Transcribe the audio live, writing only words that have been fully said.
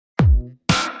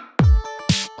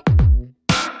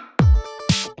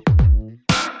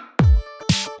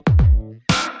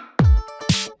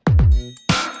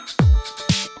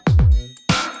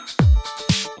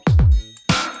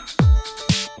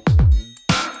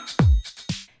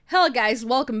Hello guys,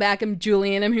 welcome back. I'm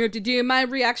Julie and I'm here to do my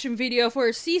reaction video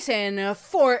for season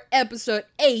 4 episode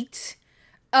 8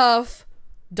 of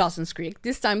Dawson's Creek.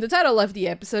 This time the title of the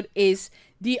episode is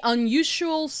The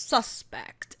Unusual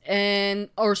Suspect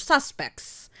or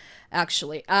Suspects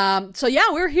actually. So yeah,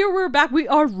 we're here, we're back, we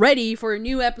are ready for a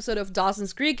new episode of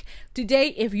Dawson's Creek.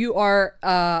 Today, if you are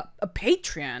a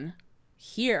Patreon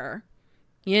here,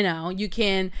 you know, you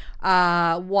can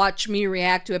watch me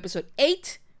react to episode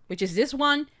 8, which is this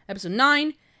one, episode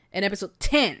 9, and episode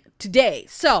 10 today.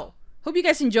 So, hope you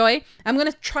guys enjoy. I'm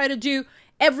gonna try to do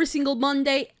every single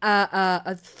Monday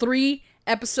a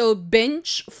 3-episode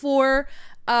binge for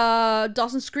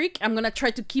Dawson's Creek. I'm gonna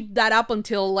try to keep that up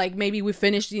until like maybe we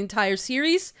finish the entire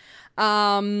series,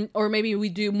 or maybe we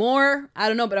do more. I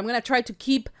don't know, but I'm gonna try to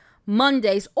keep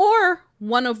Mondays or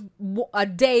a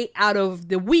day out of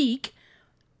the week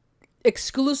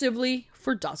exclusively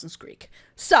for Dawson's Creek.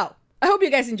 So I hope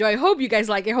you guys enjoy. I hope you guys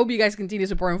like it. I hope you guys continue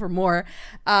supporting for more.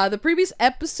 The previous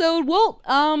episode, well,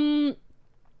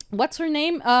 what's her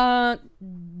name?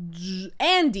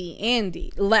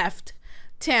 Andy left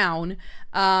town.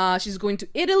 She's going to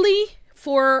Italy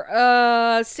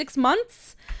for 6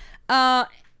 months.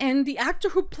 And the actor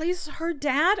who plays her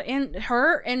dad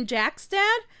and Jack's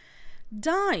dad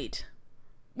died,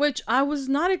 which I was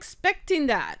not expecting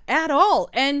that at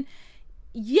all. And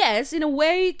yes, in a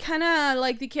way, kind of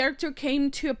like the character came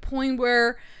to a point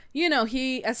where, you know,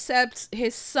 he accepts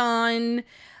his son,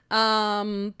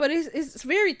 but it's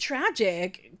very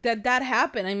tragic that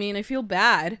happened. I mean, I feel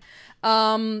bad.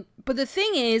 But the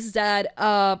thing is that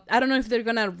I don't know if they're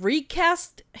gonna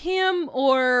recast him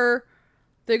or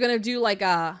they're gonna do like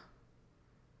I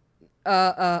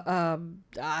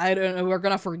don't know, we're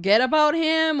gonna forget about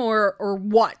him or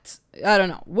what. I don't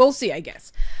know. We'll see, I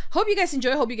guess. Hope you guys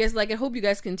enjoy. Hope you guys like it. Hope you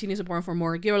guys continue supporting for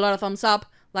more. Give it a lot of thumbs up.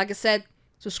 Like I said,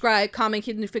 subscribe, comment,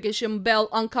 hit the notification bell.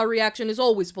 Uncut reaction is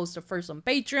always posted first on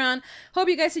Patreon. Hope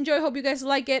you guys enjoy. Hope you guys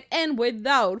like it. And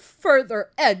without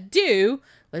further ado,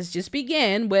 let's just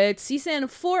begin with season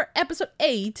 4, episode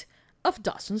 8 of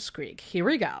Dawson's Creek. Here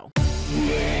we go.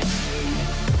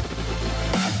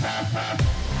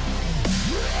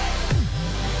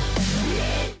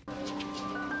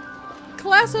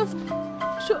 Class of...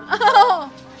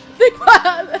 Oh!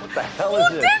 What the hell is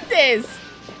this? Who did this?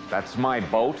 That's my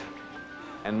boat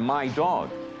and my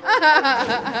dog. How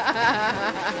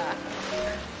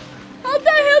the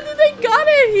hell did they got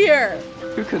it here?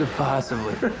 Who could have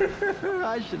possibly?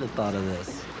 I should have thought of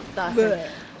this. Dawson,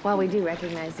 while we do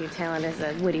recognize your talent as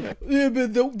a witty... Yeah,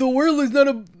 but the world is not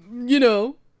a, you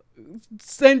know,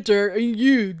 center, and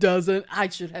you, Dawson. I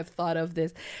should have thought of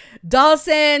this.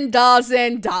 Dawson.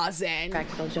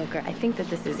 practical joker, I think that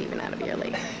this is even out of your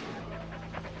league.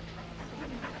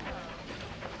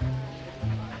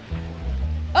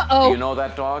 Uh-oh. Do you know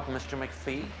that dog, Mr.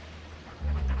 McPhee?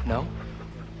 No?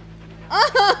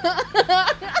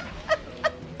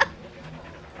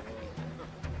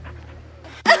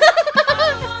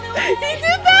 He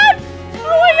did that?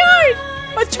 Oh my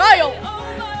god! A child!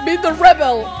 Be the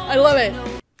rebel! I love it.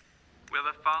 Will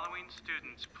the following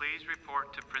students please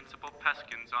report to Principal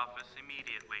Peskin's office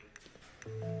immediately?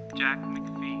 Jack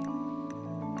McPhee,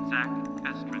 Zach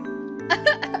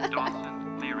Estrin,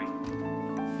 Dawson Leary,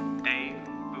 Dave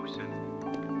Boosin,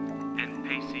 and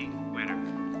Pacey Witter.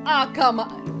 Ah, come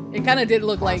on. It kind of did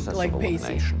look like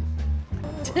Pacey.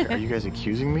 Are you guys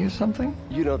accusing me of something?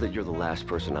 You know that you're the last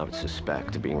person I would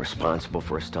suspect of being responsible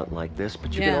for a stunt like this,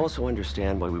 but you can also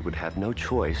understand why we would have no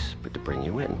choice but to bring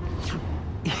you in.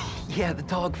 Yeah, the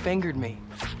dog fingered me.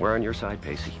 We're on your side,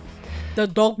 Pacey. The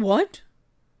dog what?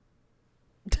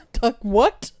 The dog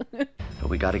what? But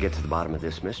we got to get to the bottom of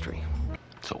this mystery.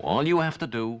 So all you have to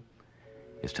do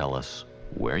is tell us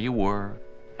where you were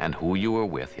and who you were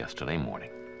with yesterday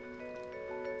morning.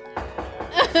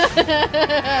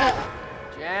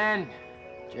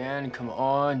 Jen, come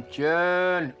on,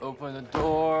 Jen, open the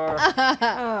door.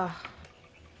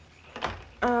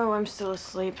 Oh, I'm still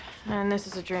asleep. And this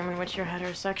is a dream in which you're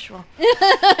heterosexual.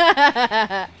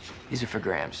 These are for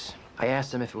Gramps. I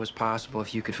asked them if it was possible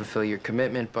if you could fulfill your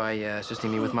commitment by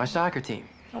assisting me with my soccer team.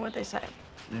 What'd they say?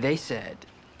 They said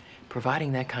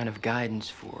providing that kind of guidance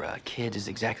for kids is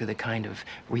exactly the kind of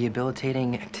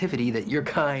rehabilitating activity that your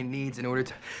kind needs in order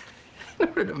to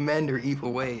mend her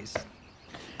evil ways.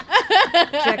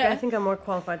 Jack, I think I'm more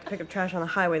qualified to pick up trash on the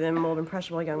highway than mold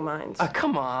impressionable young minds.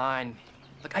 Come on.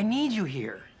 Look, I need you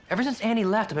here. Ever since Annie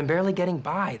left, I've been barely getting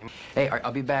by. Hey,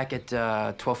 I'll be back at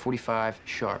 12:45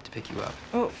 sharp to pick you up.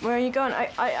 Oh, where are you going?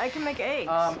 I can make eggs.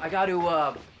 I gotta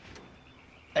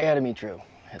meet Drew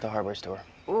at the hardware store.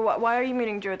 Why are you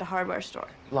meeting Drew at the hardware store?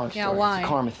 Long story. Yeah, why? It's a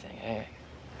karma thing. I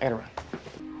gotta run.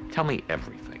 Tell me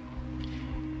everything.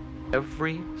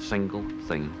 Every single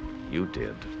thing you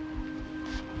did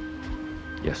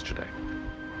yesterday.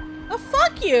 Oh,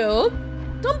 fuck you.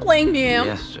 Don't blame him.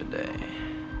 Yesterday.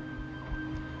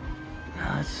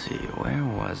 Now, let's see, where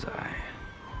was I?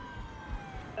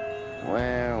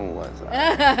 Where was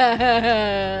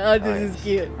I? Oh, this is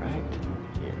cute. Right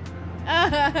here.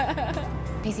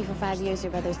 Pacey, for 5 years,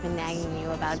 your brother's been nagging you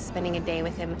about spending a day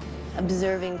with him,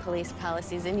 observing police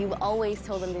policies, and you've always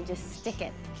told him to just stick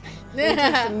it. You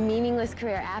took some meaningless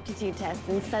career aptitude test,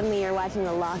 and suddenly you're watching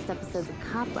the lost episodes of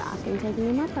Cop Rock and taking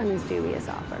him up on his dubious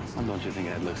offer. Well, don't you think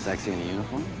I'd look sexy in a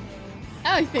uniform?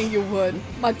 I think you would,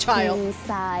 my child.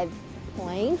 Inside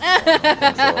point.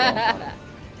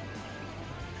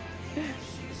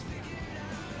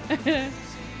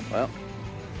 Well,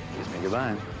 kiss me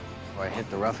goodbye. Or I hit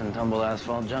the rough and tumble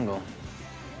asphalt jungle.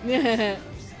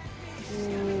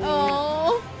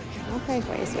 Oh. I'll pray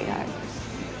for you, sweetheart.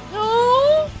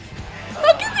 Oh.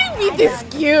 How can they be this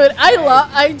cute?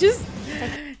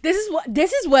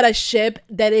 This is what a ship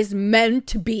that is meant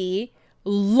to be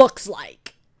looks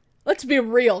like. Let's be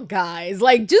real, guys.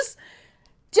 Like, just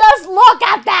look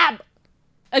at them.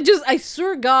 I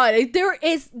swear to God, there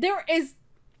is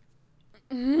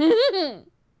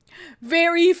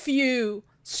very few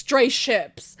stray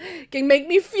ships can make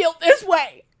me feel this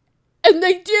way, and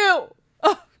they do.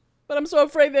 Oh, but I'm so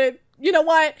afraid that, you know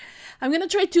what? I'm gonna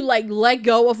try to like let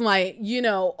go of my,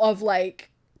 of like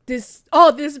this.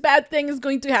 Oh, this bad thing is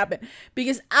going to happen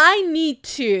because I need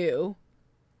to.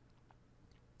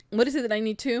 What is it that I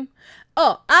need to?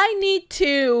 Oh, I need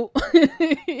to.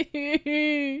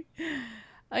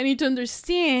 I need to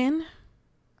understand,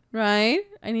 right?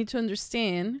 I need to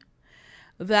understand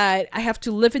that I have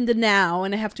to live in the now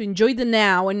and I have to enjoy the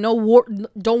now and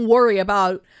don't worry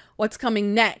about what's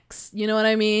coming next. You know what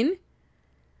I mean?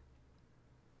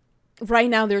 Right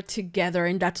now they're together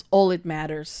and that's all it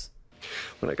matters.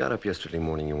 When I got up yesterday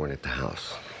morning, you weren't at the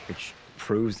house. Which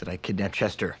proves that I kidnapped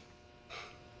Chester.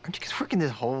 Aren't you guys working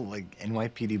this whole, like,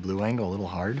 NYPD Blue angle a little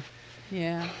hard?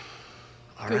 Yeah.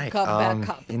 All Good right. cop, bad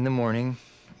cop. In the morning,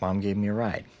 Mom gave me a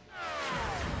ride.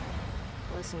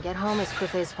 Listen, get home as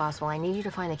quickly as possible. I need you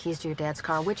to find the keys to your dad's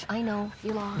car, which I know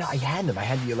you lost. No, I had them. I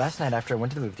had you last night after I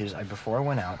went to the movie theaters. Before I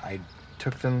went out, I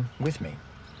took them with me.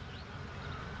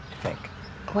 I think.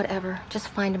 Whatever. Just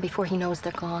find them before he knows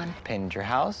they're gone. Painted your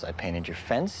house. I painted your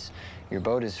fence. Your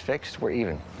boat is fixed. We're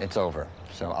even. It's over.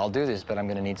 So I'll do this, but I'm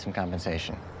going to need some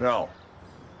compensation. No.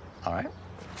 All right.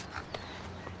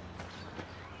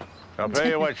 I'll pay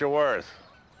you what you're worth.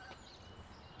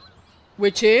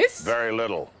 Which is? Very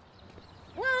little.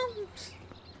 Well,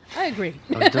 I agree.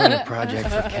 I was doing a project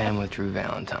for Cam with Drew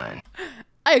Valentine.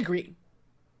 I agree.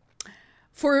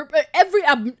 For every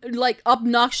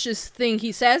obnoxious thing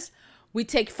he says, we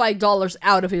take $5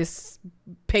 out of his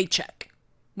paycheck,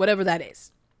 whatever that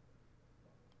is.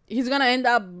 He's gonna end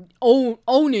up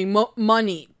owning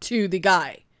money to the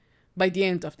guy by the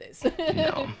end of this.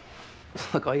 No.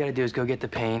 Look, all you gotta do is go get the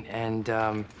paint and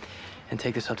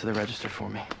take this up to the register for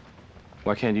me.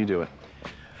 Why can't you do it?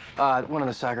 One of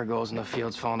the soccer goals in the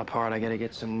field's falling apart. I gotta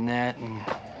get some net, and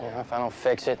if I don't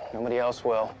fix it, nobody else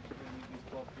will.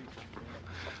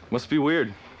 Must be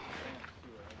weird.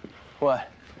 What?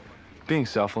 Being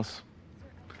selfless.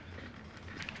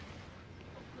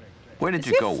 Where did Is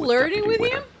you he go flirting with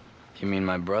with him? You mean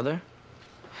my brother?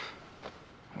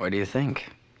 Where do you think?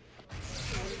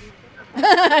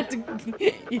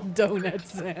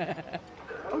 Donuts.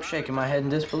 I'm shaking my head in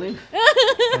disbelief.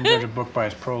 Don't judge a book by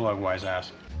its prologue, wise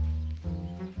ass.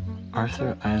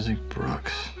 Arthur Isaac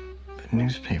Brooks, the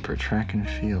newspaper, track and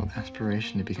field,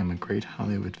 aspiration to become a great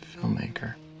Hollywood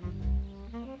filmmaker.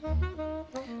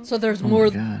 So there's Oh more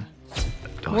my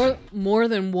God. more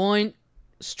than one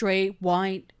straight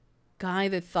white guy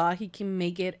that thought he can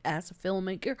make it as a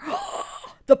filmmaker.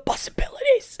 The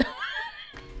possibilities.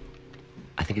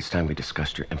 I think it's time we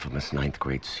discussed your infamous 9th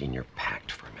grade senior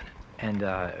pact for a minute.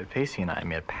 And Pacey and I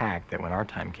made a pact that when our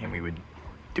time came, we would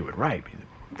do it right.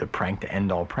 The prank to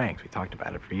end all pranks. We talked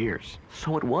about it for years.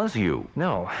 So it was you.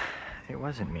 No, it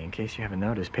wasn't me. In case you haven't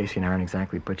noticed, Pacey and I aren't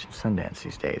exactly Butch and Sundance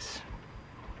these days.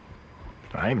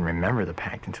 I didn't even remember the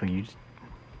pact until you just...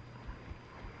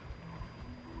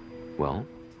 Well,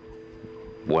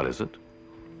 what is it?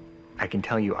 I can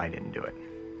tell you I didn't do it.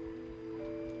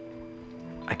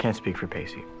 I can't speak for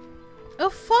Pacey. Oh,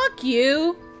 fuck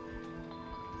you.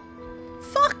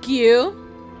 Fuck you.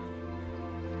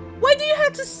 Why do you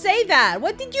have to say that?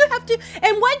 What did you have to...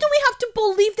 And why do we have to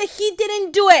believe that he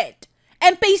didn't do it?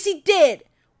 And Pacey did.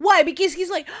 Why? Because he's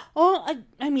like, oh,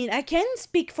 I mean, I can't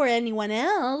speak for anyone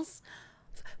else.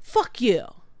 Fuck you.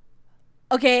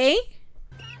 Okay?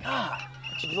 Ah,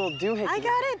 a little doohickey. I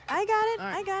got it. I got it.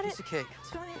 Right, I got piece it. of cake. It's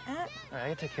fine. All right, I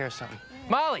gotta take care of something.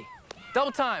 Molly,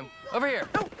 double time. Over here.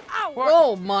 Oh, ow.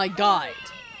 Oh my god.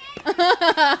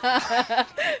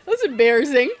 That's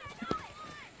embarrassing.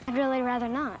 I'd really rather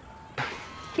not.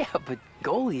 Yeah, but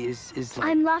goalie is like...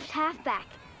 I'm left halfback.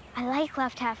 I like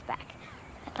left halfback.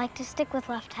 I'd like to stick with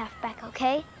left halfback,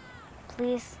 okay?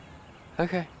 Please.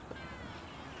 Okay.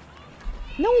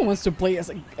 No one wants to play as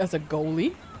a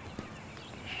goalie.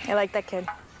 I like that kid.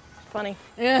 Funny.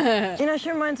 Yeah. You know,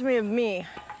 she reminds me of me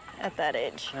at that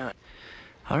age.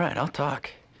 All right, I'll talk.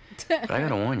 But I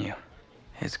gotta warn you,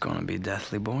 it's gonna be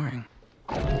deathly boring.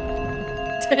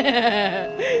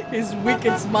 His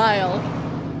wicked smile.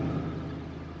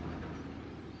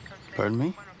 Pardon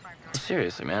me?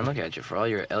 Seriously, man, look at you. For all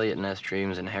your Elliot Ness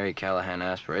dreams and Harry Callahan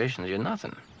aspirations, you're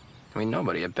nothing. I mean,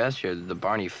 nobody. At best, you're the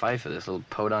Barney Fife of this little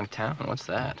podunk town. What's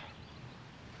that?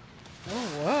 Oh,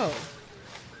 whoa.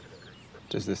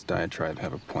 Does this diatribe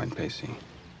have a point, Pacey?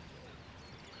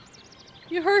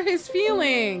 You hurt his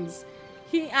feelings.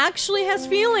 He actually has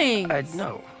feelings.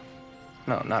 No.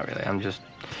 No, not really. I'm just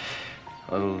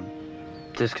a little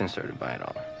disconcerted by it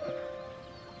all.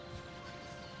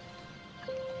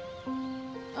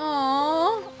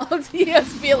 Aww. He has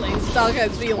feelings. Dog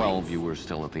has feelings. 12 you were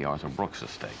still at the Arthur Brooks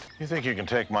estate. You think you can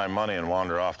take my money and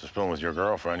wander off to spoon with your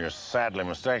girlfriend? You're sadly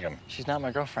mistaken. She's not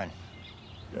my girlfriend.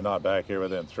 You're not back here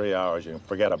within 3 hours. You can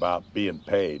forget about being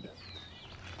paid.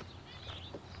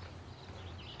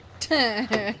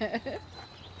 I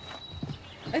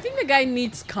think the guy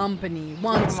needs company,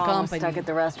 wants Mom was company. stuck at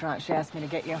the restaurant. She asked me to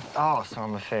get you. Oh, so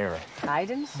I'm a favorite. I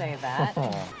didn't say that.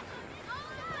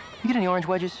 You get any orange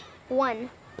wedges? One.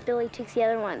 Billy took the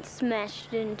other one and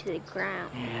smashed it into the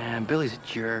ground. Yeah, Billy's a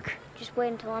jerk. Just wait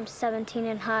until I'm 17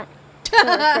 and hot. You'll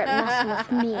regret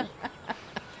messing with me.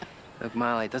 Look,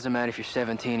 Molly, it doesn't matter if you're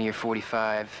 17 or you're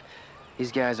 45.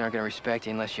 These guys aren't gonna respect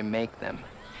you unless you make them.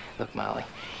 Look, Molly,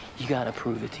 you gotta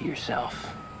prove it to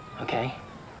yourself, okay?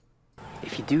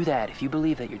 If you do that, if you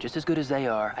believe that you're just as good as they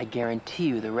are, I guarantee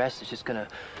you the rest is just gonna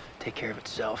take care of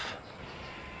itself.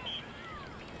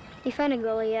 You found a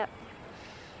goalie yet?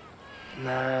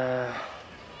 Nah.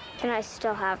 Can I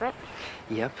still have it?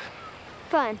 Yep.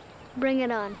 Fine. Bring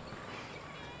it on.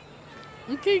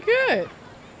 Okay, good.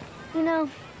 You know,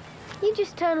 you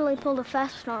just totally pulled a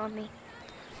fast one on me.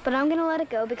 But I'm gonna let it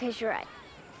go because you're right.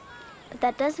 But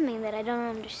that doesn't mean that I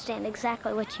don't understand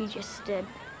exactly what you just did.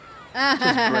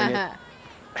 Just bring it.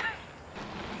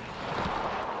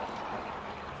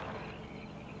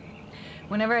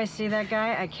 Whenever I see that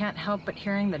guy, I can't help but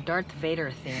hearing the Darth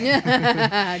Vader theme.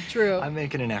 True. I'm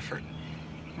making an effort.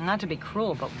 Not to be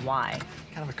cruel, but why?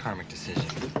 Kind of a karmic decision.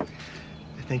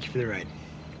 Thank you for the ride.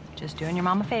 Just doing your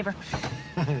mom a favor.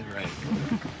 Right.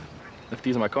 Left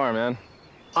these in my car, man.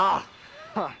 Ah!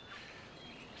 Huh.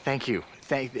 Thank you.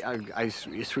 You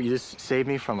just saved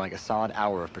me from like a solid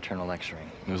hour of paternal lecturing.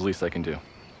 It was the least I can do.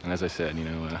 And as I said, you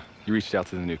know, you reached out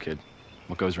to the new kid.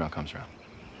 What goes around comes around.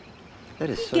 That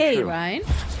is so Gay, true. Ryan.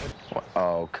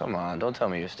 Oh, come on. Don't tell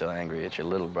me you're still angry at your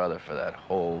little brother for that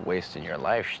whole wasting your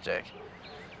life shtick.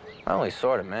 I only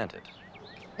sort of meant it.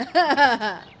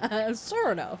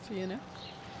 Sort of, you know.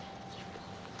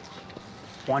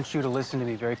 I want you to listen to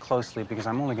me very closely because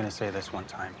I'm only going to say this one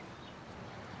time.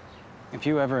 If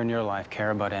you ever in your life care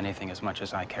about anything as much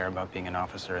as I care about being an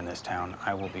officer in this town,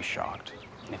 I will be shocked.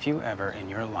 And if you ever in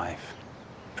your life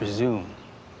presume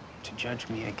to judge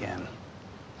me again,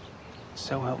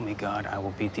 so help me God, I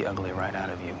will beat the ugly right out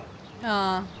of you.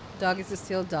 Aw, dog is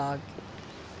still dog.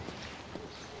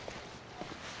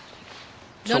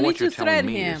 So Don't what need you're to telling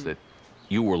threaten me is him. that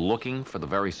you were looking for the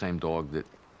very same dog that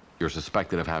you're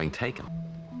suspected of having taken.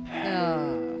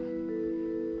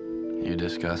 You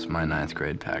discussed my 9th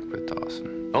grade pact with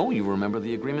Dawson. Oh, you remember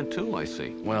the agreement too, I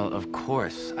see. Well, of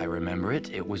course I remember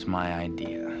it. It was my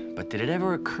idea. But did it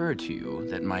ever occur to you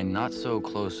that my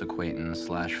not-so-close acquaintance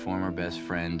 / former best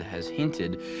friend has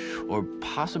hinted or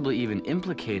possibly even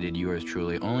implicated yours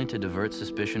truly only to divert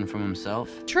suspicion from himself?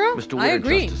 True, Mr. I Weir,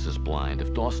 agree. justice is blind.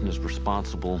 If Dawson is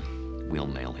responsible, we'll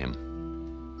nail him.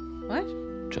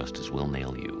 What? Justice will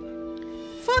nail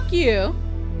you. Fuck you.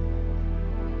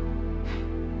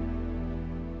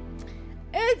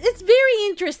 It's very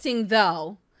interesting,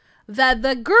 though, that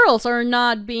the girls are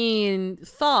not being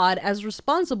thought as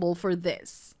responsible for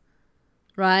this.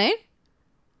 Right?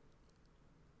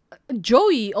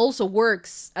 Joey also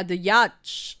works at the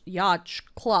yacht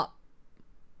club.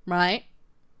 Right?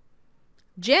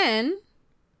 Jen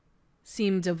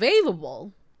seemed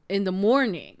available in the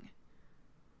morning.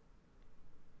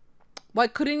 Why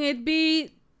couldn't it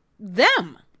be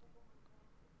them?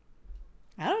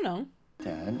 I don't know.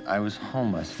 Dad, I was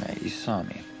home last night. You saw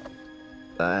me.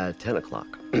 10 o'clock.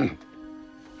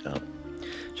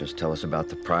 Just tell us about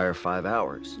the prior 5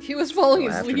 hours. He was falling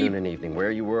asleep. Afternoon and evening, where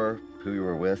you were, who you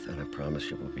were with, and I promise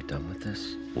you we'll be done with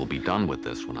this. We'll be done with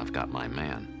this when I've got my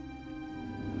man.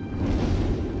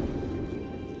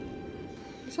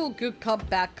 This whole good cop,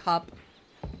 bad cop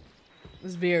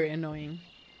was very annoying.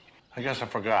 I guess I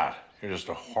forgot. You're just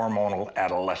a hormonal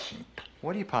adolescent.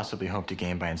 What do you possibly hope to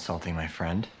gain by insulting my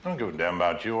friend? I don't give a damn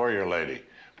about you or your lady.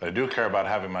 But I do care about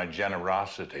having my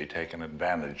generosity taken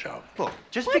advantage of. Look,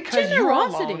 just What because you're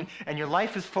generosity? alone and your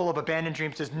life is full of abandoned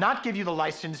dreams does not give you the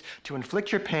license to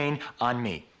inflict your pain on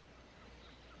me.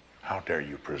 How dare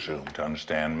you presume to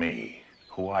understand me,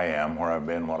 who I am, where I've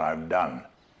been, what I've done.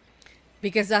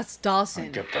 Because that's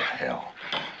Dawson. Get the hell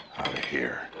out of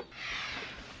here.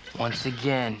 Once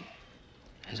again,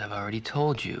 as I've already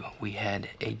told you, we had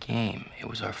a game. It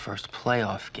was our first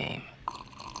playoff game.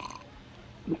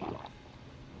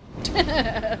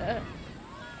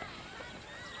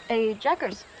 Hey,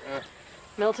 Jackers.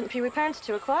 Militant Pee Wee parents,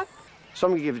 2 o'clock. So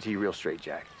I'm gonna give it to you real straight,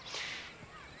 Jack.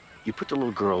 You put the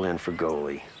little girl in for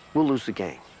goalie, we'll lose the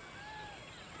game.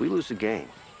 We lose the game,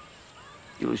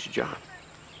 you lose your job.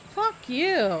 Fuck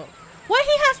you. Why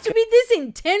he has to be this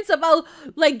intense about,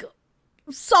 like,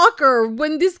 soccer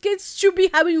when these kids should be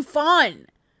having fun?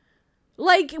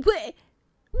 Like,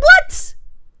 what?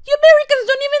 You Americans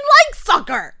don't even like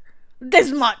soccer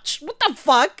this much. What the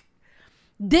fuck?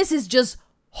 This is just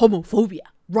homophobia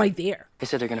right there. They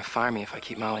said they're gonna fire me if I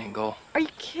keep Molly in goal. Are you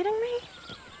kidding me?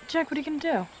 Jack, what are you gonna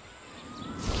do?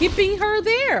 Keeping her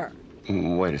there.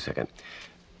 Wait a second.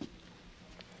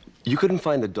 You couldn't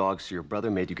find the dog, so your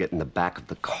brother made you get in the back of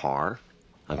the car?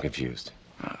 I'm confused.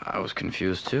 I was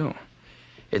confused too.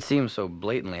 It seemed so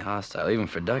blatantly hostile, even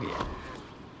for Dougie.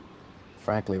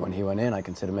 Frankly, when he went in, I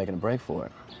considered making a break for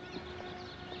it.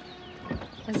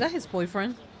 Is that his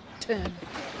boyfriend?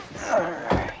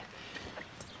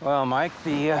 Well, Mike,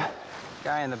 the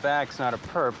guy in the back's not a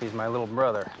perp. He's my little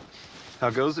brother.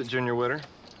 How goes it, Junior Witter?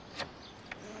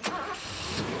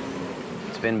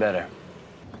 It's been better.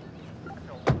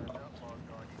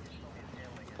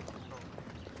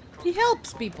 He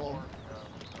helps people.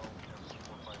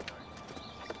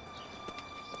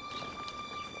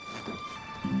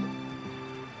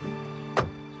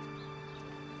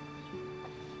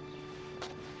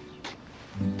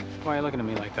 Why are you looking at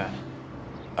me like that?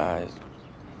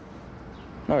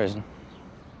 No reason.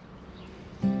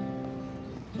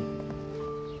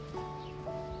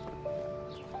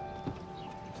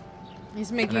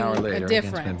 He's making An hour later, a against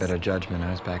difference. my better judgment,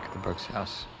 I was back at the Brooks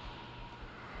house.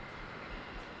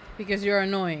 Because you're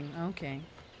annoying. Okay.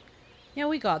 Yeah,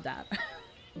 we got that.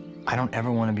 I don't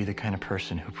ever want to be the kind of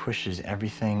person who pushes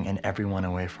everything and everyone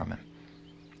away from him.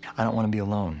 I don't want to be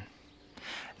alone.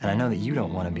 And I know that you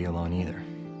don't want to be alone either.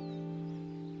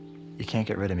 You can't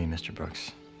get rid of me, Mr.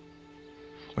 Brooks.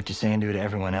 What you say and do to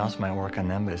everyone else might work on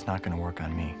them, but it's not going to work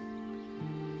on me.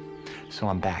 So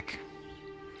I'm back.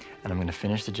 And I'm going to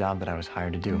finish the job that I was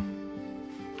hired to do.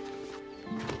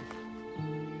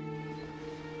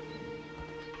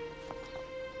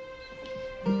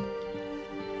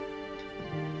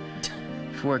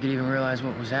 Before I could even realize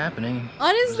what was happening.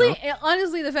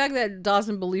 Honestly, the fact that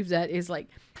Dawson believes that is like,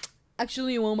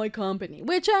 actually, you want my company,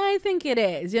 which I think it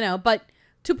is, you know, but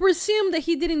to presume that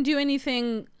he didn't do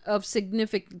anything of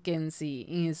significance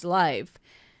in his life,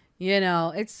 you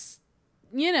know, it's,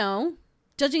 you know,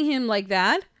 judging him like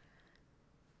that,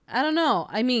 I don't know.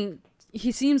 I mean,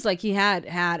 he seems like he had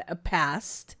a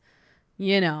past,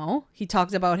 you know. He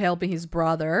talked about helping his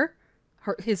brothers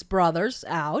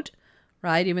out,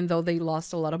 right? Even though they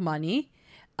lost a lot of money.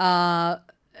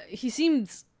 He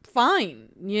seems fine,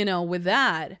 you know, with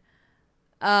that.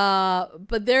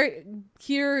 But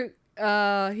here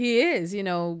he is, you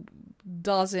know,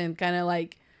 Dawson kind of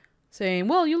like saying,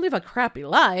 well, you live a crappy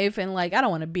life, and like, I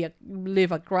don't want to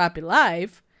live a crappy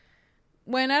life,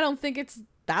 when I don't think it's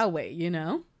that way, you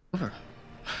know?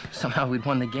 Somehow we'd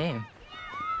won the game.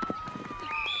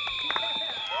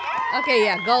 Okay,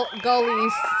 yeah,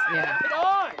 goalies, yeah.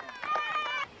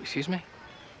 Excuse me?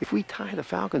 If we tie the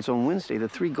Falcons on Wednesday, the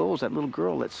 3 goals that little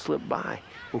girl let slip by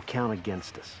will count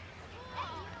against us.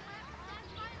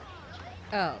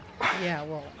 Oh, yeah,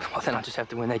 well. Well, then I'll just have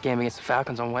to win that game against the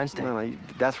Falcons on Wednesday. No,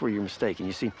 that's where you're mistaken.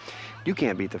 You see, you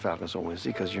can't beat the Falcons on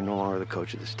Wednesday because you're no longer the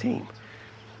coach of this team.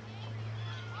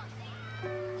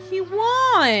 He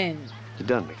won! You're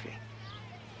done, McPhee.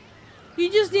 You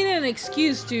just needed an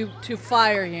excuse to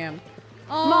fire him.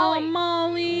 Oh,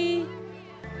 Molly.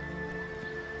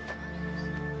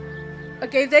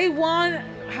 Okay, they won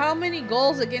how many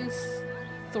goals against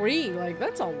 3? Like,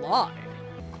 that's a lot.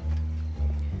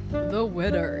 The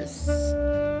Witters.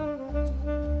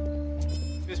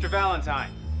 Mr. Valentine,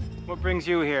 what brings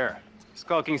you here?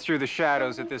 Skulking through the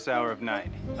shadows at this hour of night.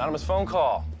 Anonymous phone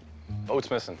call. Boat's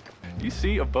missing. You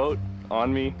see a boat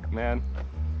on me, man?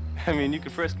 I mean, you can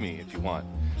frisk me if you want.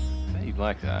 I bet you'd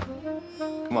like that.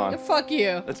 Come on. Fuck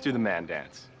you. Let's do the man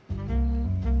dance.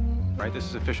 Right, this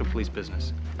is official police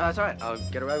business. That's all right. I'll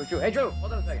get a ride with you. Hey, Drew,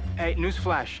 hold on a second. Hey,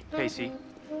 newsflash, Pacey.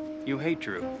 You hate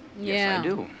Drew. Yeah. Yes, I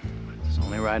do. It's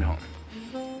only a ride home.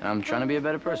 And I'm trying to be a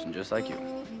better person, just like you.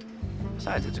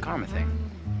 Besides, it's a karma thing.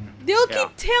 They'll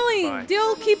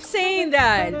keep saying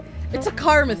that. It's a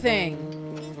karma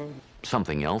thing.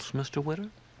 Something else, Mr. Witter?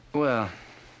 Well,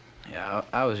 yeah,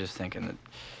 I was just thinking that...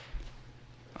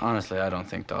 Honestly, I don't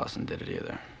think Dawson did it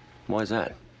either. Why is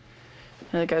that?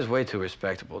 Yeah, that guy's way too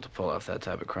respectable to pull off that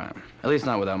type of crime. At least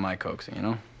not without my coaxing, you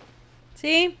know?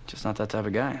 See? Just not that type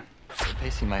of guy.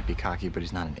 Pacey might be cocky, but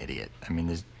he's not an idiot. I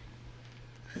mean,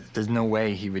 there's no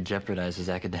way he would jeopardize his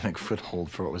academic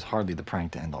foothold for what was hardly the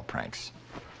prank to end all pranks.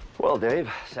 Well, Dave,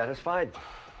 satisfied?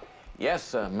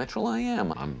 Yes, Mitchell, I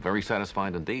am. I'm very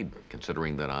satisfied indeed,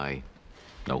 considering that I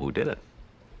know who did it.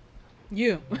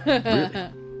 You. Really?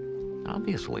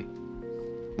 Obviously.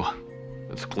 Well,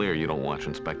 it's clear you don't watch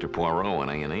Inspector Poirot on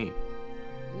A&E.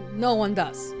 No one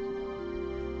does.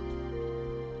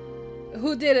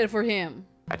 Who did it for him?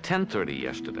 At 10:30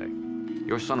 yesterday,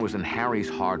 your son was in Harry's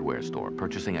hardware store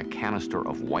purchasing a canister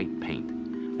of white paint,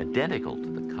 identical to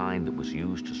the kind that was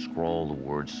used to scrawl the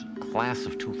words Class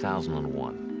of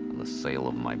 2001 on the sale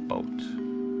of my boat.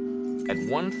 At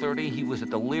 1:30, he was at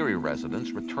the Leary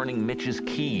residence returning Mitch's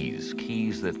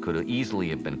keys that could easily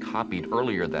have been copied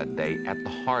earlier that day at the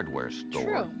hardware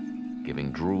store,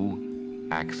 giving Drew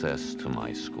access to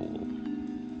my school.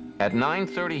 At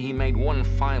 9:30, he made one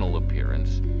final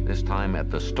appearance, this time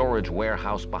at the storage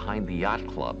warehouse behind the yacht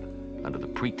club, under the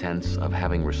pretense of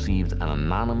having received an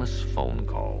anonymous phone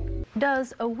call.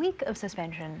 Does a week of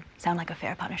suspension sound like a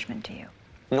fair punishment to you?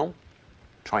 No.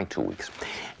 Try 2 weeks.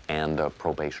 And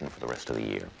probation for the rest of the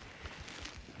year.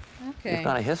 Okay. You've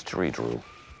got a history, Drew.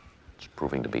 It's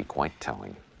proving to be quite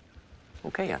telling.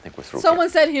 Okay, I think we're through. Someone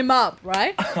set him up,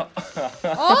 right?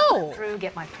 Oh! Drew,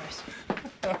 get my purse.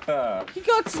 He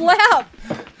got slapped!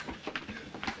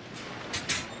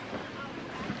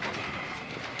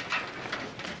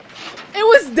 It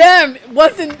was them! It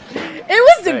wasn't... It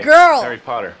was the girl! Harry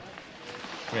Potter.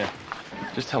 Yeah.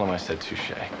 Just tell him I said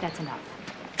touche. That's enough.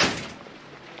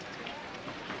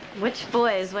 Which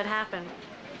boys? What happened?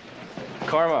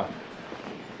 Karma.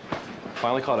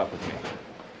 Finally caught up with me.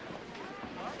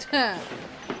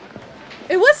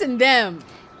 It wasn't them.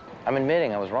 I'm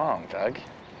admitting I was wrong, Doug.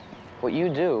 What you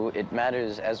do, it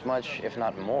matters as much, if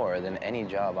not more, than any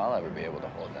job I'll ever be able to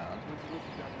hold down.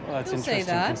 Well, that's Don't say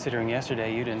interesting, that. considering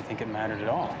yesterday you didn't think it mattered at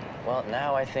all. Well,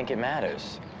 now I think it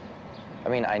matters. I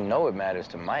mean, I know it matters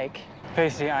to Mike.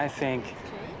 Pacey, I think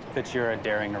that you're a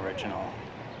daring original.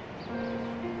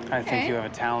 I think you have a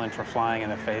talent for flying in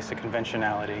the face of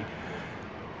conventionality.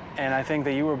 And I think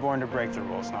that you were born to break the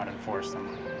rules, not enforce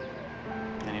them.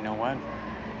 And you know what?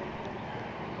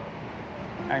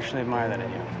 I actually admire that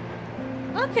in you.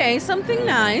 Okay, something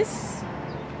nice.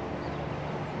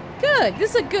 Good.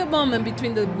 This is a good moment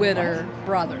between the Witter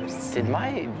brothers. Did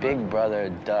my big brother,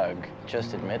 Doug,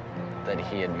 just admit that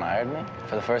he admired me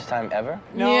for the first time ever?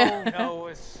 No, no,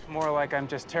 it's more like I'm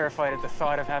just terrified at the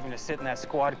thought of having to sit in that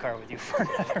squad car with you for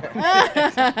another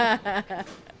minute.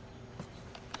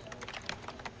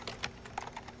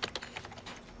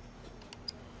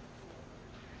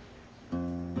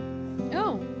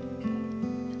 Oh.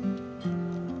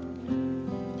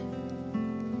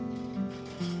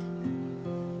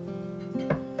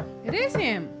 It is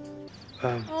him.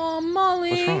 Oh,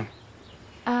 Molly. What's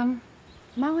wrong?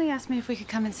 Molly asked me if we could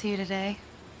come and see you today.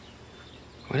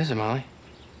 What is it, Molly?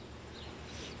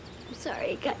 I'm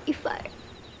sorry I got you fired.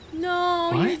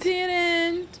 No, you What?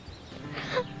 didn't.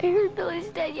 I heard Billy's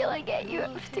dad yelling at you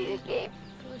after the game.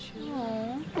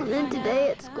 Oh. And then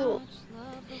today at school,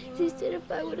 he said if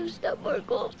I would have stopped more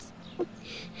goals,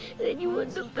 then you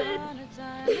wouldn't have been.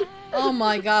 Oh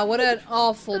my God, what an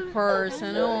awful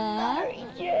person. Oh. Sorry,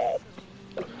 Jack.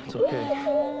 It's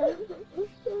okay.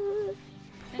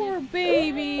 Poor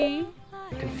baby.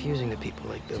 Confusing to people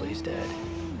like Billy's dad.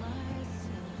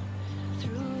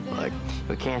 Like,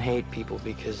 we can't hate people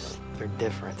because they're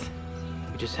different.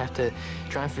 We just have to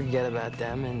try and forget about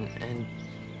them and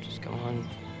just go on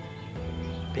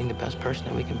being the best person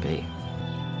that we can be.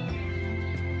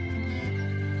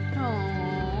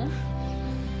 Aww.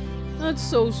 That's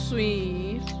so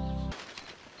sweet.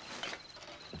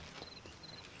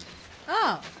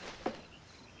 Oh.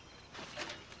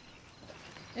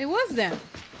 It was them.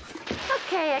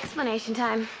 Okay, explanation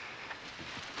time.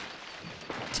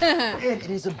 It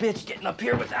is a bitch getting up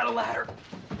here without a ladder.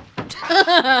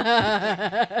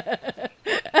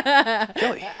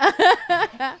 Joey.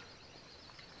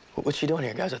 What's she doing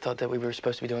here, guys? I thought that we were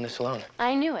supposed to be doing this alone.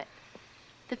 I knew it.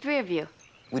 The three of you.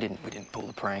 We didn't pull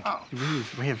the prank. Oh.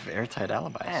 We have airtight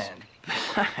alibis. And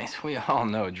besides, we all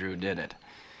know Drew did it.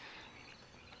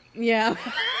 Yeah.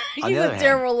 He's On the other a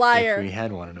terrible hand, liar. If we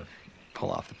had wanted to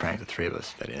pull off the prank, the three of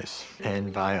us, that is,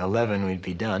 and by 11 we'd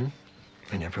be done,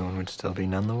 and everyone would still be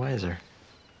none the wiser.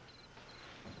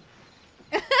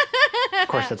 Of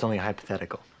course, that's only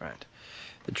hypothetical. Right.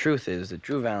 The truth is that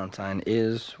Drew Valentine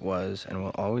is, was, and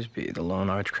will always be the lone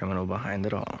arch criminal behind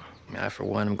it all. I, for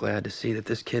one, am glad to see that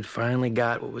this kid finally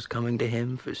got what was coming to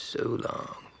him for so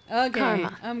long. Okay,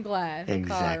 Karma. I'm glad.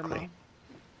 Exactly.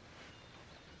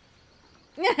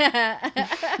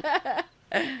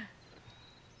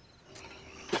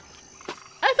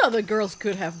 I thought the girls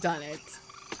could have done it.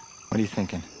 What are you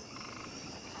thinking?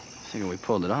 Thinking we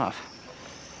pulled it off.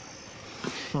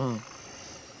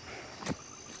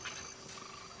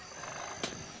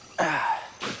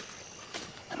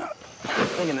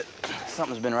 Thinking that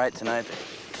something's been right tonight that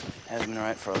hasn't been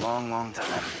right for a long, long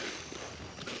time.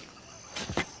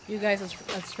 You guys as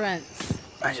friends.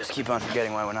 I just keep on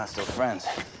forgetting why we're not still friends.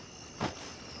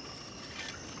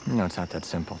 No, it's not that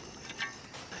simple.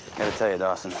 Gotta tell you,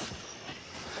 Dawson.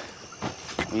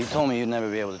 When you told me you'd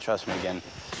never be able to trust me again,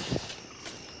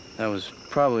 that was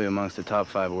probably amongst the top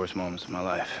 5 worst moments of my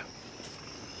life.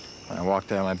 When I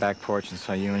walked out on my back porch and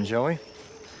saw you and Joey,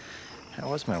 that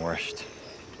was my worst.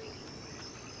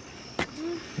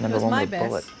 It was my best.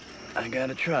 Bullet. I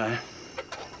gotta try.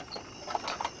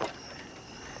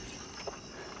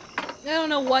 I don't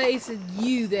know why it's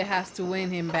you that has to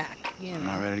win him back. You I'm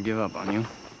know. not ready to give up on you.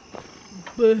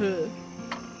 Buh.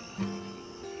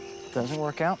 Doesn't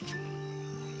work out,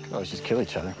 could always just kill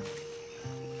each other.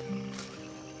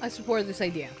 I support this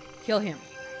idea. Kill him.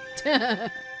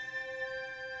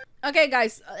 Okay,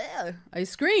 guys. I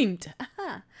screamed.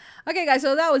 Okay, guys.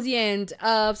 So that was the end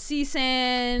of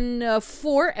season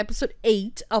 4, episode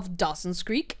 8 of Dawson's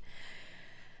Creek.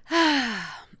 It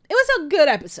was a good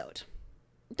episode.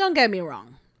 Don't get me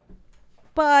wrong.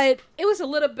 But it was a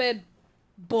little bit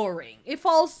boring. It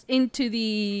falls into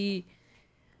the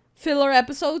filler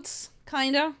episodes,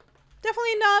 kinda.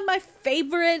 Definitely not my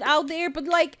favorite out there, but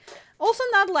like, also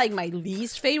not like my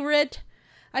least favorite.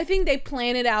 I think they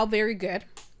planned it out very good,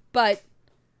 but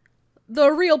the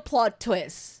real plot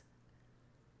twist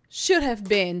should have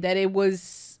been that it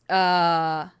was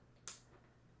a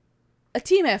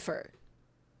team effort.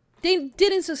 They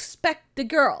didn't suspect the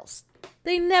girls.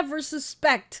 They never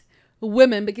suspect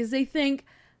women because they think,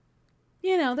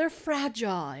 you know, they're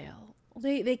fragile.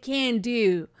 They can't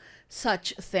do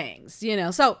such things, you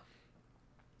know. So,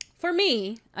 for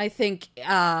me, I think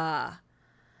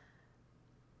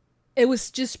it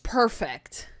was just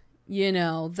perfect, you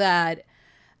know, that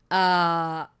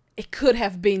it could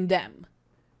have been them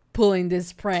pulling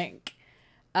this prank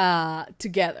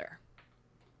together.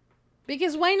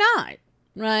 Because why not,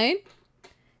 right?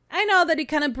 I know that it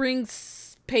kind of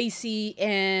brings Pacey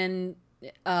and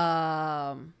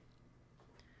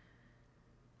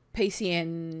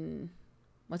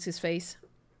what's his face?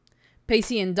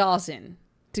 Pacey and Dawson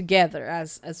together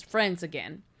as friends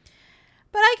again.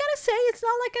 But I gotta say, it's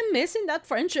not like I'm missing that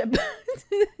friendship.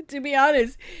 To be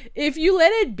honest, if you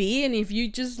let it be and if you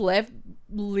just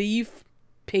leave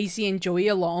Pacey and Joey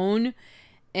alone,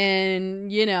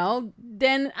 and you know,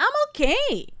 then I'm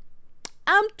okay.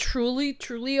 I'm truly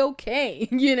okay.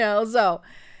 You know, so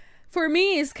for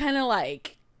me, it's kind of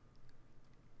like,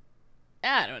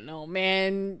 I don't know,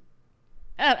 man.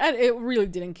 I really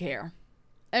didn't care.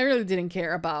 I really didn't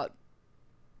care about.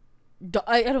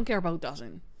 I don't care about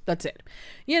Dawson. That's it.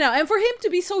 You know, and for him to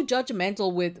be so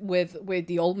judgmental with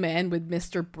the old man, with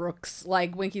Mr. Brooks,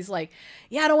 like when he's like,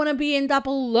 yeah, I don't want to be end up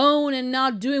alone and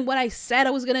not doing what I said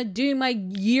I was gonna do in my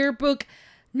yearbook,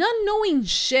 not knowing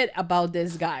shit about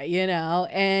this guy, you know,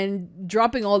 and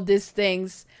dropping all these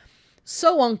things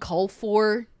so uncalled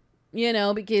for, you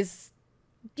know, because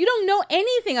you don't know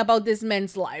anything about this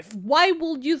man's life. Why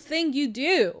would you think you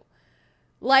do?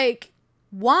 Like,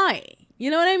 why? You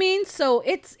know what I mean? So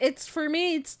it's for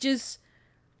me, it's just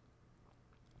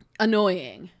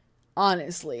annoying,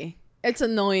 honestly. It's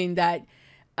annoying that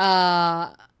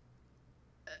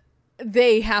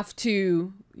they have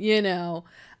to, you know,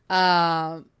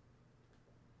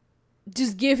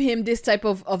 just give him this type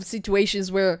of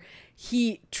situations where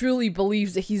he truly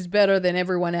believes that he's better than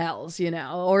everyone else, you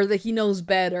know, or that he knows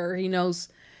better. He knows.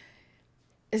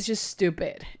 It's just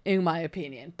stupid, in my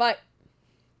opinion. But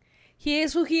he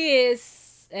is who he is.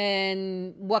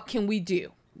 and what can we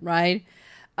do, right?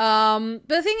 But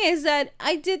the thing is that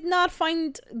I did not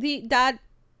find that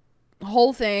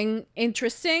whole thing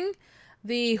interesting.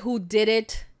 The who did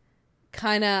it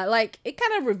kind of like, it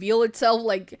kind of revealed itself.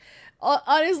 Like,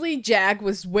 honestly, Jack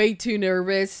was way too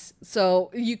nervous, so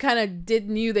you kind of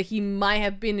knew that he might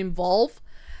have been involved.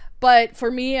 But for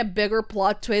me, a bigger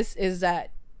plot twist is that,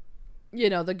 you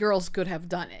know, the girls could have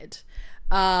done it,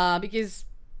 because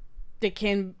they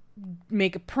can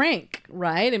make a prank,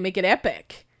 right, and make it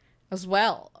epic as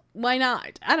well. Why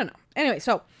not? I don't know. Anyway,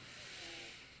 so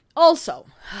also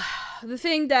the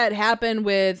thing that happened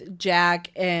with Jack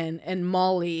and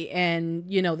Molly and,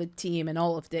 you know, the team and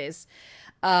all of this,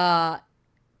 I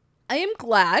am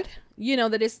glad, you know,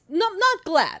 that it's not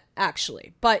glad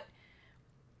actually, but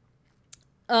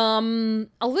a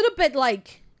little bit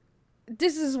like,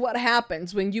 this is what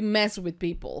happens when you mess with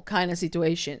people kind of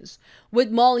situations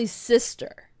with Molly's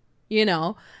sister, you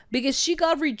know, because she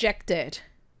got rejected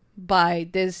by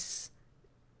this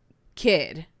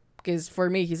kid, because for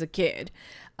me, he's a kid.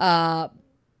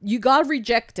 You got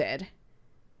rejected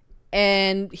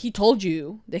and he told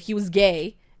you that he was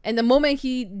gay. And the moment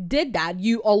he did that,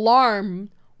 you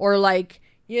alarm or like,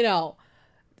 you know,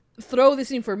 throw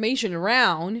this information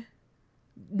around,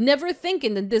 never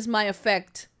thinking that this might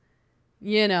affect,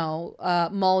 you know,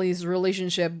 Molly's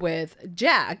relationship with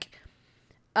Jack,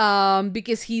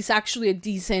 because he's actually a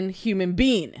decent human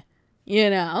being, you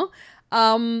know,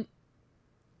 and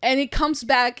it comes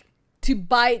back to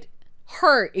bite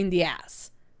her in the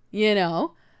ass, you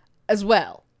know, as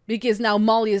well, because now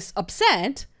Molly is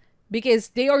upset because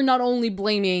they are not only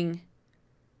blaming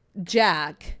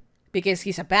Jack because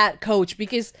he's a bad coach,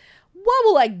 because what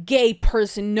will a gay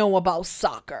person know about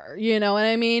soccer? You know what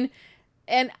I mean?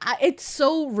 And it's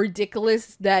so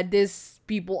ridiculous that these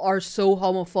people are so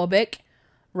homophobic,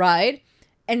 right?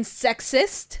 And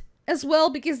sexist as well,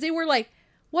 because they were like,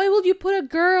 why would you put a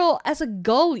girl as a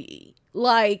goalie?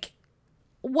 Like,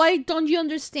 why don't you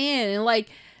understand? And like,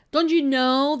 don't you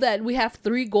know that we have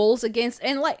 3 goals against?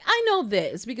 And like, I know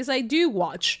this because I do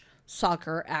watch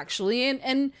soccer actually.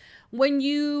 And when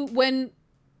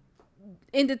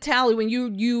in the tally, when you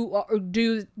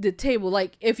do the table,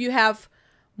 like if you have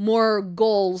more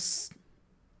goals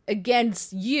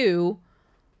against you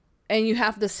and you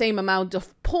have the same amount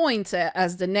of points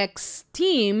as the next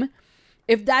team,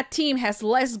 if that team has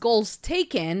less goals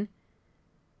taken,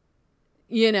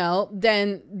 you know,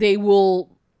 then they will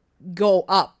go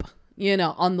up, you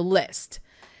know, on the list.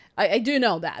 I do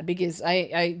know that because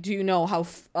I do know how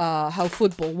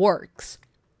football works.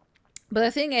 But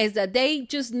the thing is that they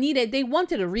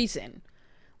wanted a reason.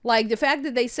 Like the fact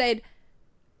that they said,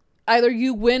 either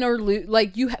you win or lose,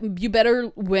 like you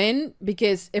better win,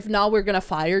 because if not, we're gonna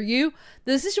fire you.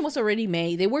 The decision was already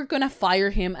made. They were gonna fire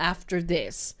him after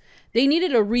this. They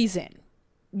needed a reason,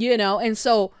 you know. And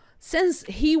so since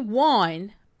he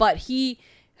won, but he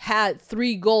had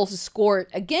 3 goals scored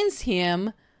against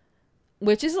him,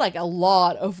 which is like a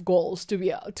lot of goals to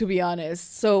be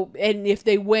honest. So, and if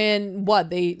they win,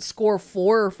 what, they score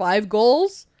 4 or 5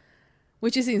 goals,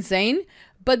 which is insane.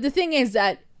 But the thing is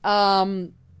that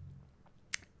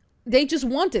they just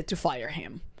wanted to fire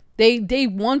him. They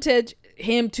wanted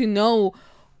him to know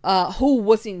who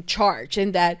was in charge,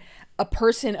 and that a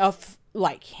person of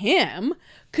like him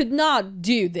could not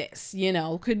do this, you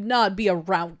know, could not be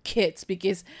around kids,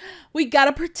 because we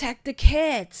gotta protect the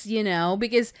kids, you know,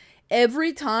 because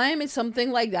every time it's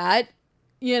something like that,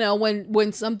 you know,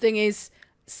 when something is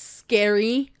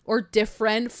scary or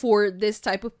different for this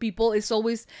type of people, it's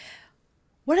always,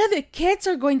 what are the kids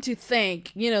are going to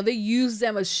think? You know, they use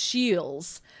them as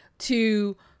shields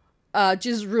to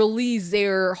just release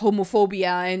their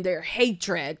homophobia and their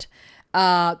hatred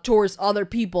towards other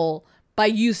people by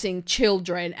using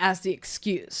children as the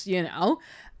excuse, you know.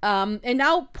 And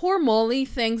now poor Molly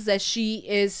thinks that she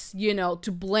is, you know,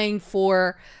 to blame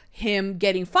for him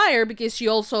getting fired, because she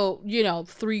also, you know,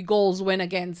 3 goals went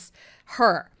against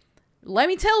her. Let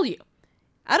me tell you,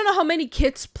 I don't know how many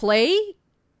kids play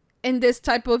in this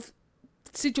type of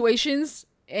situations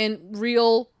in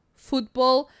real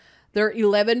football. There are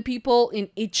 11 people in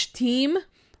each team,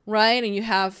 right? And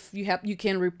you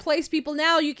can replace people.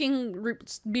 Now you can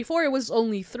before it was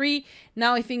only 3.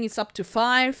 Now I think it's up to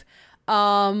 5.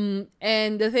 And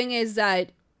the thing is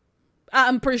that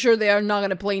I'm pretty sure they are not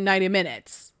going to play 90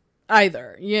 minutes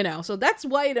either, you know. So that's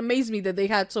why it amazed me that they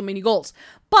had so many goals.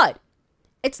 But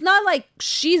it's not like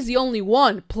she's the only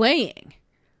one playing.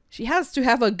 She has to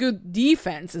have a good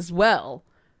defense as well,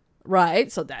 right?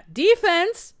 So that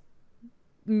defense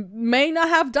may not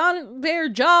have done their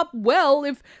job well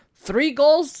if 3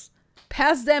 goals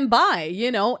pass them by,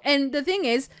 you know? And the thing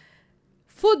is,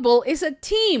 football is a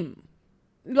team.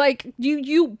 Like,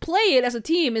 you play it as a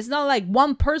team. It's not like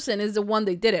one person is the one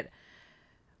that did it.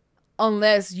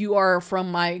 Unless you are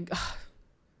from my...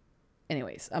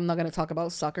 Anyways, I'm not going to talk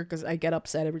about soccer because I get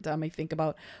upset every time I think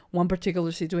about one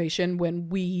particular situation when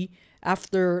we,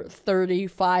 after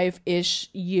 35-ish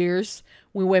years,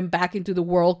 we went back into the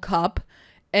World Cup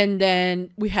and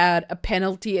then we had a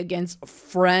penalty against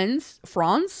France,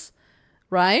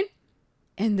 right?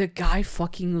 And the guy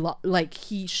fucking, like,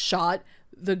 he shot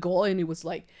the goal and it was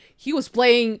like, he was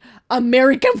playing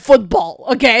American football,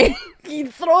 okay? He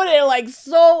threw it like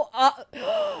so...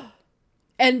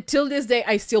 And till this day,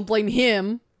 I still blame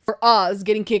him for us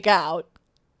getting kicked out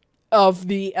of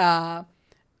the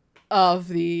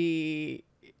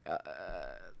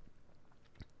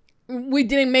we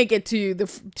didn't make it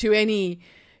to any,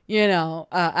 you know,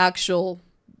 actual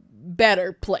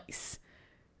better place.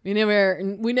 We never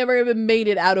even made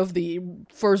it out of the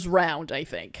first round, I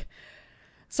think.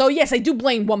 So yes, I do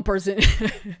blame one person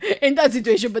in that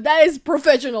situation, but that is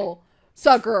professional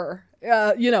soccer.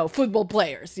 You know, football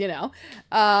players, you know.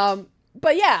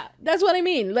 But yeah, that's what I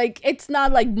mean. Like, it's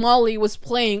not like Molly was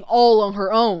playing all on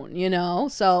her own, you know.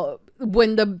 So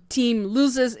when the team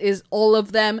loses is all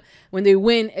of them. When they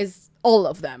win is all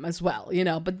of them as well, you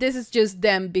know. But this is just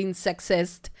them being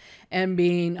sexist and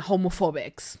being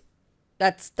homophobics.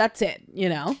 That's it, you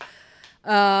know.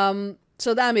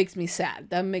 So that makes me sad.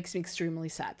 That makes me extremely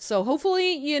sad. So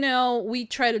hopefully, you know, we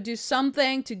try to do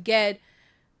something to get,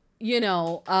 you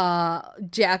know,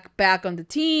 Jack back on the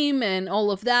team and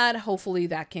all of that. Hopefully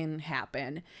that can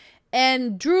happen.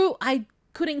 And Drew, I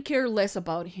couldn't care less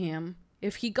about him.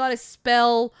 If he got a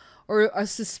spell or a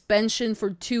suspension for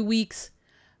 2 weeks,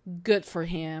 good for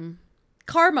him.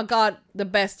 Karma got the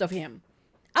best of him.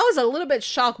 I was a little bit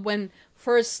shocked when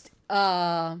first,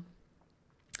 when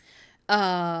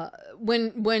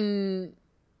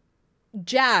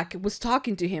Jack was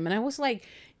talking to him and I was like,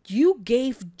 you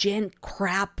gave Jen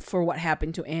crap for what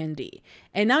happened to Andy.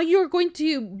 And now you're going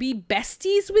to be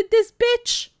besties with this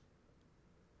bitch?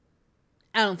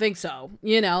 I don't think so,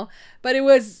 you know. But it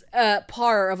was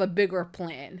part of a bigger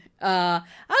plan. I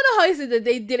don't know how is it that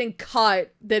they didn't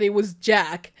cut that it was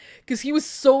Jack. Because he was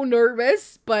so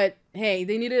nervous. But hey,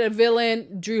 they needed a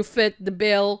villain. Drew fit the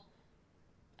bill.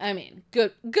 I mean,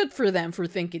 good for them for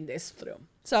thinking this through.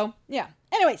 So, yeah.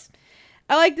 Anyways.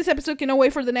 I like this episode. Cannot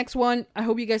wait for the next one. I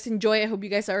hope you guys enjoy it. I hope you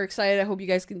guys are excited. I hope you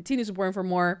guys continue supporting for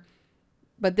more.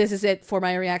 But this is it for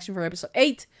my reaction for episode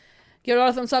 8. Give it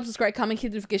a thumbs up, subscribe, comment, hit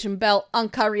the notification bell.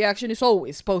 UNCUT reaction is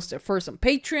always posted first on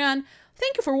Patreon.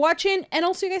 Thank you for watching, and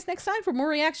I'll see you guys next time for more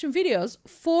reaction videos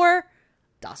for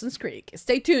Dawson's Creek.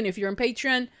 Stay tuned if you're on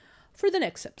Patreon for the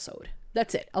next episode.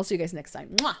 That's it. I'll see you guys next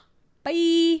time. Mwah!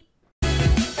 Bye!